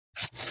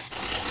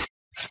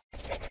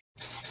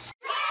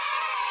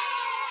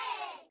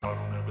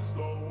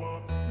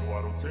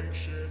don't take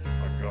shit.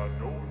 I got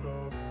no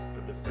love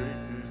for the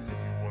fakeness. If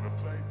you wanna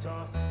play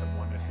tough and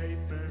wanna hate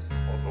this,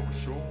 I'll always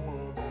show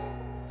up.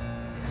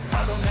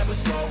 I don't ever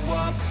slow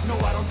up, no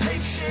I don't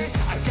take shit.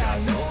 I got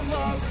no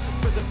love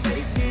for the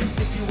fakeness.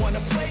 If you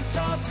wanna play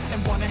tough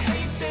and wanna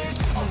hate this,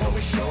 I'll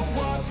always show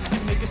up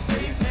and make a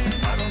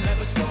statement. I don't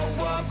ever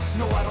slow up,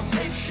 no I don't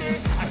take shit.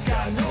 I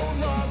got no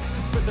love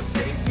for the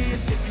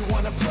fakeness. If you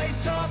wanna play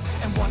tough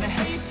and wanna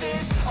hate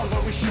this, I'll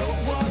always show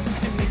up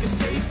and make a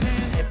statement.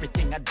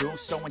 Everything I do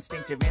so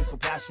instinctive and so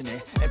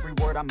passionate. Every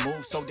word I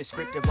move so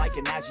descriptive like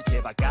an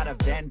adjective. I got a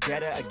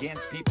vendetta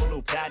against people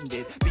who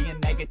patented being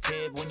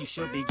negative when you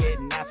should be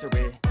getting after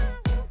it.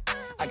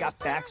 I got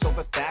facts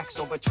over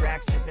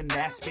tracks, this and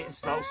that. Spitting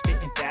slow,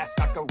 spitting fast.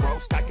 I could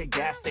roast, I could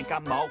gas. Think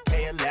I'm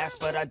okay at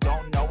last, but I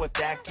don't know if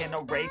that can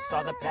erase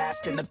all the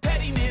past. And the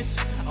pettiness,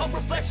 a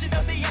reflection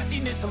of the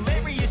emptiness.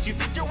 Hilarious, you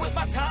think you're with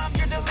my time,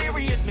 you're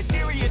delirious.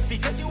 Mysterious,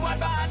 because you hide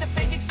behind a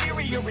fake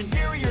exterior.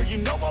 Inferior, you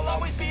know I'll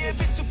always be a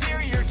bit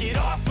superior. Get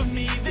off of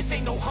me, this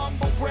ain't no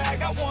humble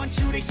brag. I want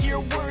you to hear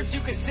words,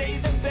 you can say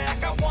them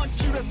back. I want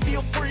you to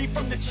feel free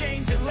from the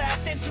chains at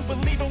last, and to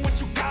believe in what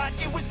you got,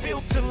 it was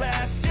built to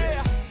last,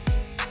 yeah.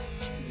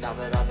 Now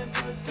that I've been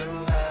put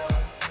through hell,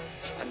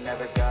 I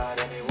never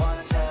got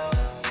anyone's help.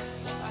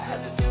 I had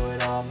to do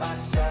it all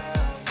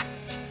myself.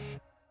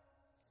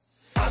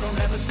 I don't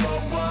ever slow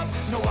up,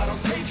 no I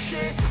don't take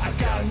shit. I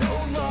got no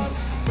love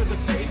for the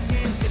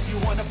fakeness. If you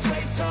wanna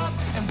play tough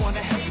and wanna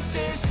hate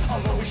this,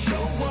 I'll always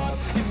show up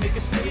and make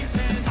a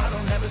statement. I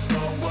don't ever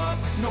slow up,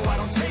 no I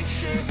don't take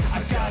shit.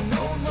 I got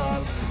no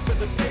love for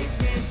the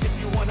fakeness. If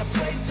you wanna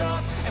play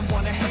tough and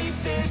wanna hate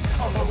this,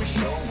 I'll always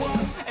show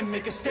up and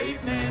make a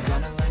statement.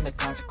 Gonna learn the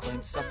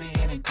consequence of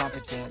being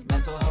incompetent.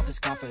 Mental health is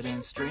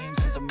confidence, dreams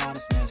and some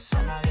modestness.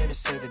 I'm not here to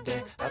save the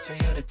day, that's for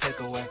you to take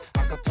away.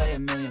 I could play a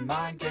million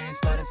mind games,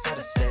 but instead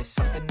I say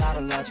something not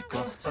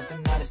illogical,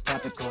 something that is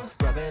topical.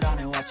 Rub it on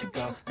and watch it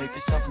go, make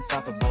yourself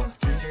unstoppable.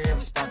 Dreams are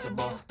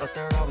irresponsible, but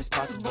they're always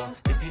possible.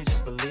 If you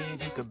just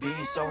believe, you could be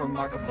so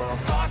remarkable.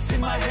 Thoughts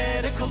in my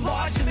head, a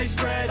collage and they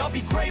spread. I'll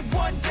be great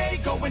one day,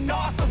 going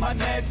off of my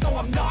meds. No,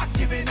 I'm not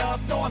giving up,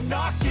 no, I'm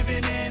not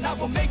giving in. I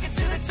will make it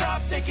to the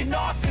top, taking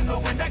off in the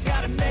wind. I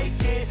gotta make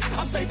it,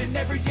 I'm saving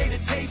every day to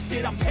taste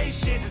it. I'm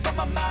patient, but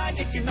my mind,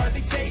 it can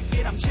hardly take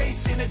it. I'm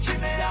chasing a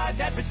dream that I've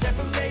had for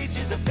several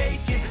ages. A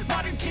vacant,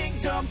 modern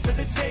kingdom for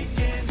the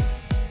taking.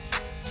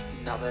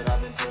 Now that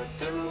I've been put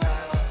through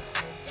hell,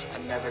 I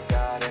never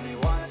got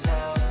anyone's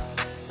help.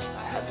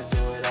 I had to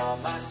do it all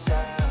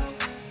myself.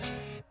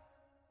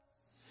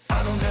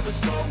 I don't ever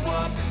slow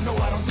up, no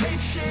I don't take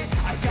shit.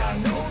 I got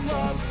no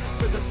love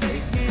for the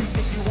fakeness.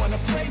 If you wanna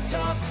play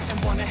tough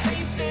and wanna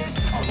hate this,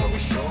 I'll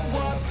always show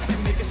up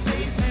and make a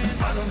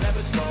statement. I don't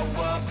ever slow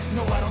up,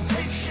 no I don't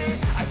take shit.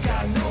 I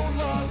got no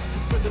love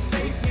for the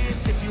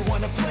fakeness. If you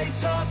wanna play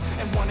tough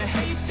and wanna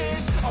hate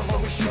this, I'll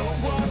always show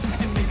up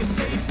and make a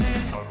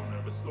statement. I don't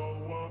ever slow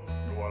up,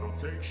 no I don't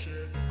take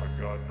shit. I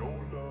got no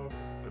love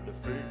for the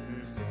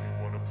fakeness. If you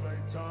wanna play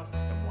tough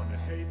and wanna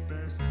hate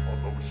this,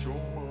 I'll always show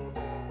up.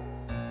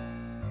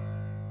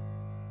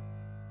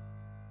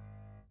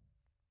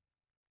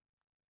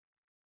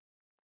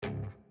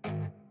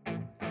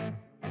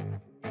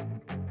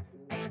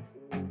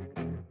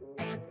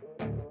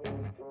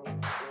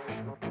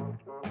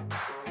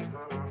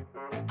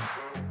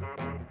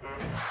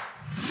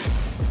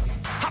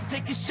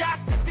 Taking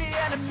shots at the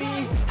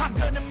enemy, I'm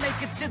gonna make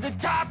it to the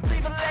top,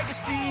 leave a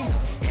legacy.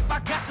 If I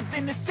got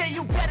something to say,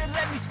 you better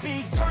let me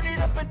speak. Turn it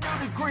up a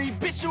new degree,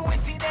 bitch, you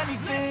ain't seen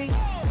anything.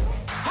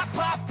 I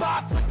pop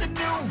off with the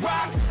new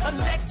rock,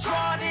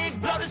 electronic,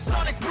 blow the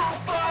sonic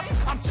roof up.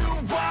 I'm too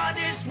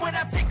honest when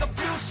I take a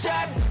few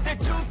shots. They're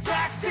too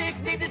toxic,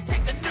 need to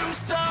take the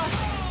noose off.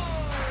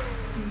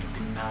 And you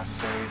cannot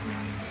save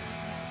me,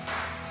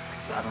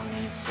 'cause I don't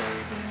need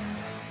saving.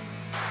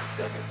 It's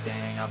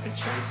everything I've been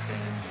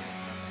chasing,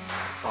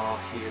 all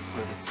here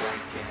for the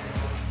taking.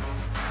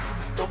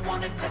 Don't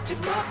wanna test your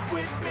luck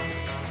with me,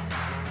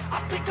 I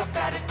think I've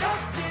had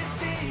enough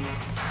disease.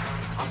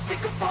 I'm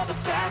sick of all the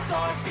bad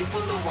thoughts,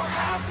 people who are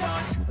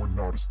have-nots. You are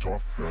not as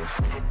tough as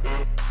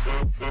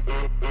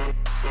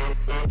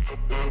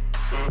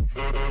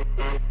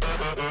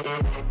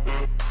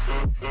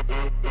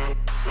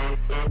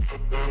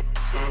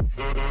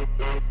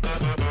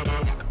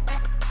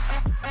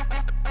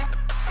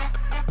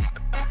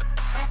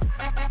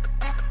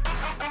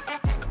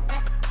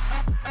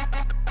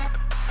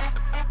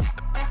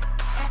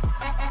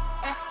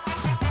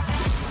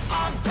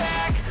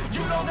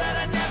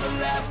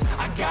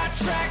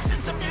tracks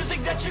and some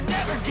music that you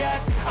never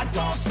guessed. I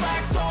don't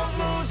slack, don't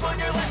lose, learn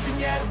your lesson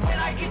yet. When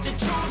I get to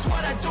choose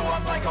what I do,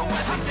 I'm like a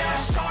weapon. I'm not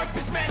sharp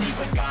as many,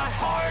 but got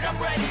hard. I'm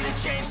ready to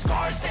change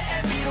scars to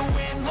envy, to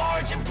win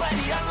large and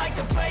plenty. I like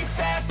to play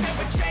fast,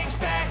 never change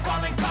back.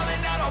 Calling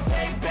out, I'll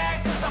pay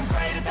back, 'cause I'm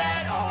great at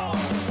that. Oh,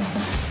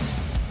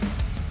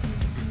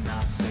 you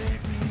cannot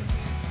save me,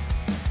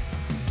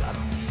 'cause I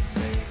don't need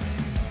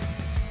saving.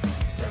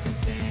 It's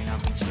everything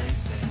I've been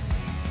chasing,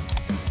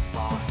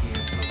 all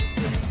here for the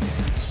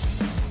taking.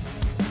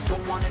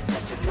 don't wanna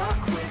test your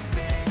luck with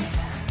me,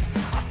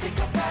 I think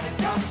I'm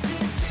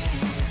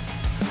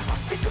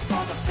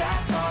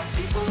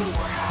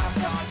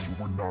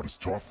not as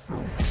tough.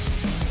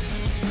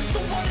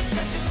 Don't wanna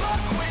test your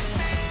luck with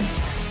me.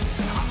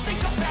 I think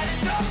I've had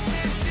enough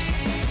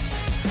disease.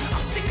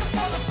 I'm sick of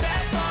all the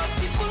bad thoughts,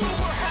 people who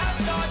were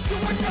have-nots, who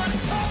are not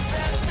as tough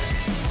as me.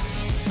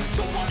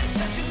 Don't wanna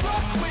test your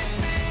luck with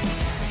me.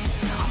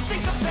 I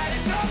think I've had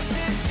enough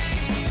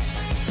disease.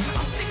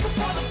 I'm sick of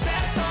all the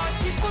bad thoughts,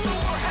 people who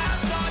were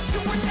have-nots, who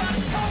are not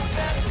as tough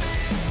as me.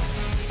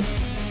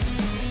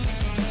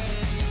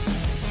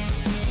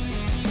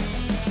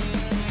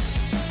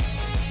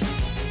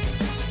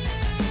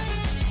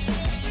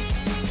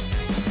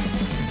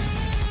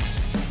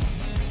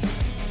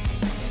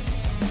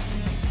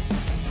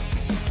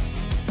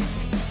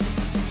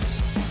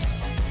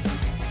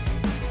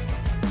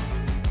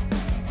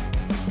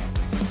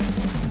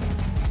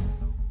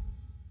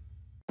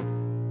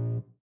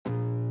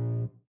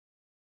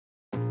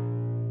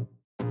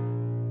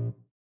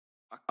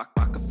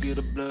 I can feel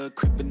the blood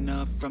creeping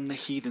up from the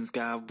heathens.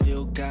 Got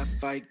will, got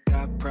fight,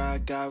 got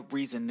pride, got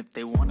reason. If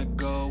they wanna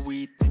go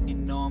eat, then you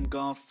know I'm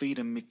gon' feed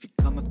them. If you're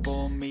coming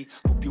for me,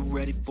 hope you're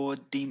ready for a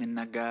demon.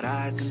 I got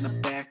eyes in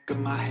the back of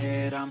my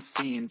head, I'm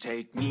seeing.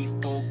 Take me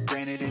for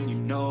granted and you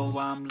know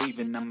I'm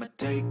leaving. I'ma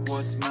take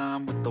what's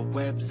mine with the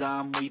webs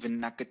I'm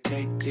weaving. I could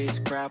take this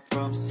crowd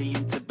from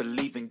seeing to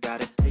believing.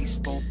 Got a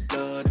taste for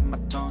blood and my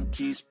tongue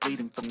keeps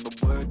bleeding. From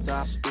the words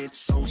I spit,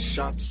 so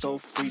sharp, so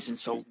freezing.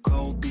 So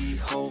cold,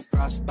 behold,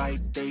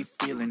 frostbite they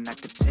feeling. I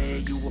could tear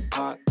you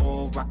apart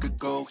or I could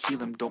go heal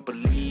them. Don't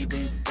believe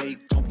in fate,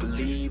 don't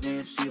believe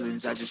in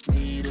ceilings. I just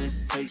need a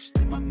taste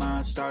and my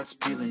mind starts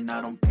peeling.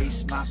 I don't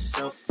pace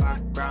myself, I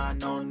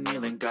grind on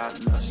kneeling.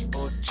 Got lust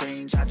for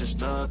change, I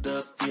just love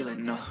the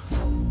feeling.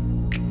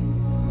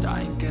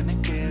 I ain't gonna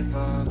give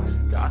up.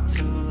 Got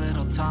too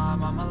little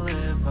time, I'ma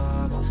live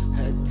up.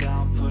 Head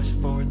down, push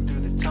forward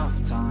through the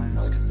tough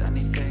times. Cause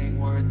anything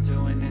worth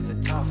doing is a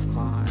tough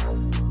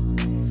climb.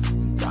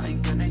 And I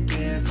ain't gonna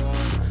give up.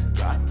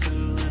 Got too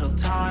little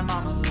time,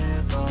 I'ma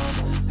live up.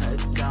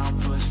 Head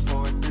down, push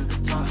forward through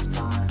the tough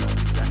times.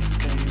 Cause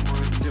anything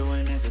worth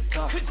doing is a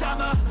tough climb. Cause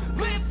I'ma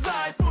live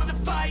life for the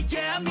fight,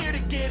 yeah, I'm here to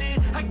get it.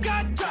 I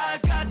got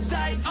drive, got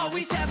sight,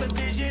 always have a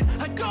vision.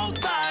 I go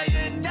by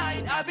at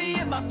night, I be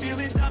in my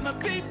feelings. I'ma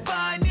be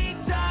fine,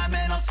 need time,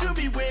 and I'll soon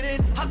be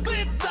winning. I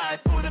live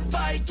life for the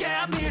fight,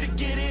 yeah, I'm here to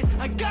get it.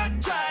 I got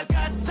drive,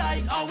 got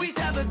sight, always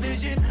have a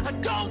vision. I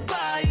go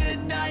by at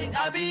night,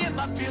 I be in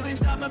my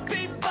feelings. I'ma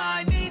be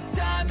fine, need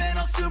time, and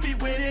I'll soon be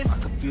winning. I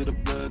can feel the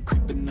blood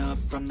creeping up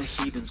from the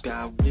heathens.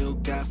 Got will,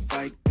 got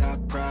fight,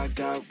 got pride,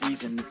 got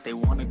reason. If they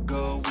wanna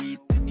go eat,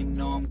 then you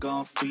know I'm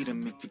gon' feed them.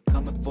 If you're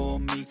coming for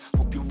me,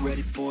 hope you're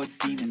ready for a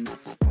demon.